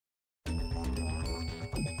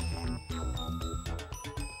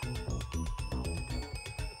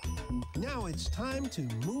Now it's time to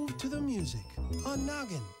move to the music on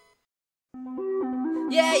Noggin.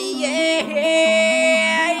 Yeah, yeah,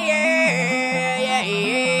 yeah, yeah,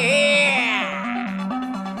 yeah.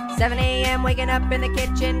 7 a.m. waking up in the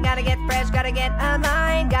kitchen. Gotta get fresh, gotta get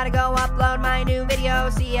online. Gotta go upload my new video.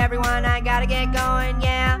 See everyone, I gotta get going,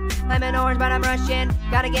 yeah. I'm an orange, but I'm Russian.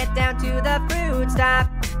 Gotta get down to the fruit stop.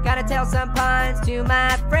 Gotta tell some puns to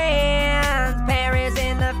my friends. Paris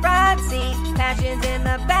in the front seat, passions in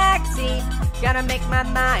the back seat. Gotta make my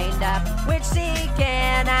mind up, which seat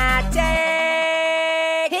can I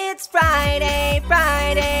take? It's Friday,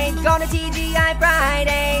 Friday, going to TGI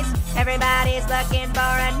Fridays. Everybody's looking for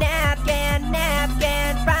a napkin,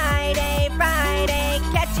 napkin. Friday, Friday,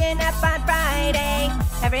 catching up on Friday.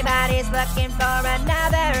 Everybody's looking for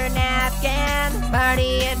another napkin.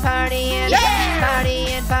 Partying, partying, yeah!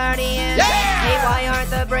 Partying, partying. Yeah! Hey, why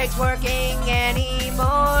aren't the brakes working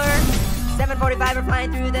anymore? 7:45, we're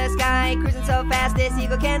flying through the sky, cruising so fast this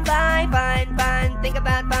eagle can fly. Fun, fun, think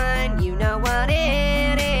about fun, you know what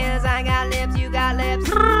it is. I got lips, you got lips.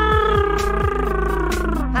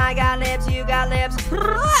 I got lips, you got lips.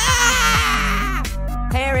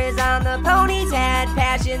 Hair is on the pony's head,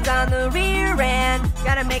 passion's on the rear end.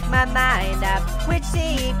 Gotta make my mind up, which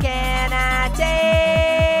seat can I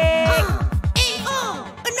take?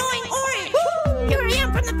 Annoying orange! Here I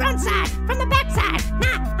am from the front side, from the back side.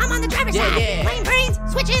 Nah, I'm on the driver's side. Yeah. Lane brains,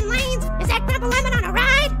 switching lanes. Is that grandpa lemon on a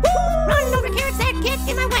ride? Running over carrots that get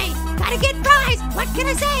in my way. Gotta get fries, what can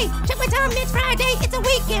I say? Check my tongue, it's Friday, it's a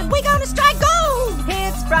weekend. We gonna strike gold!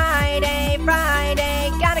 It's Friday,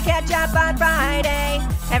 Friday, gotta catch up on Friday.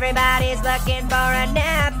 Everybody's looking for a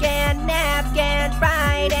napkin, napkin.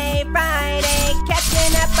 Friday, Friday,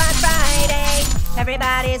 catching up on Friday.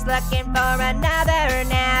 Everybody's looking for another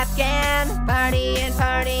napkin.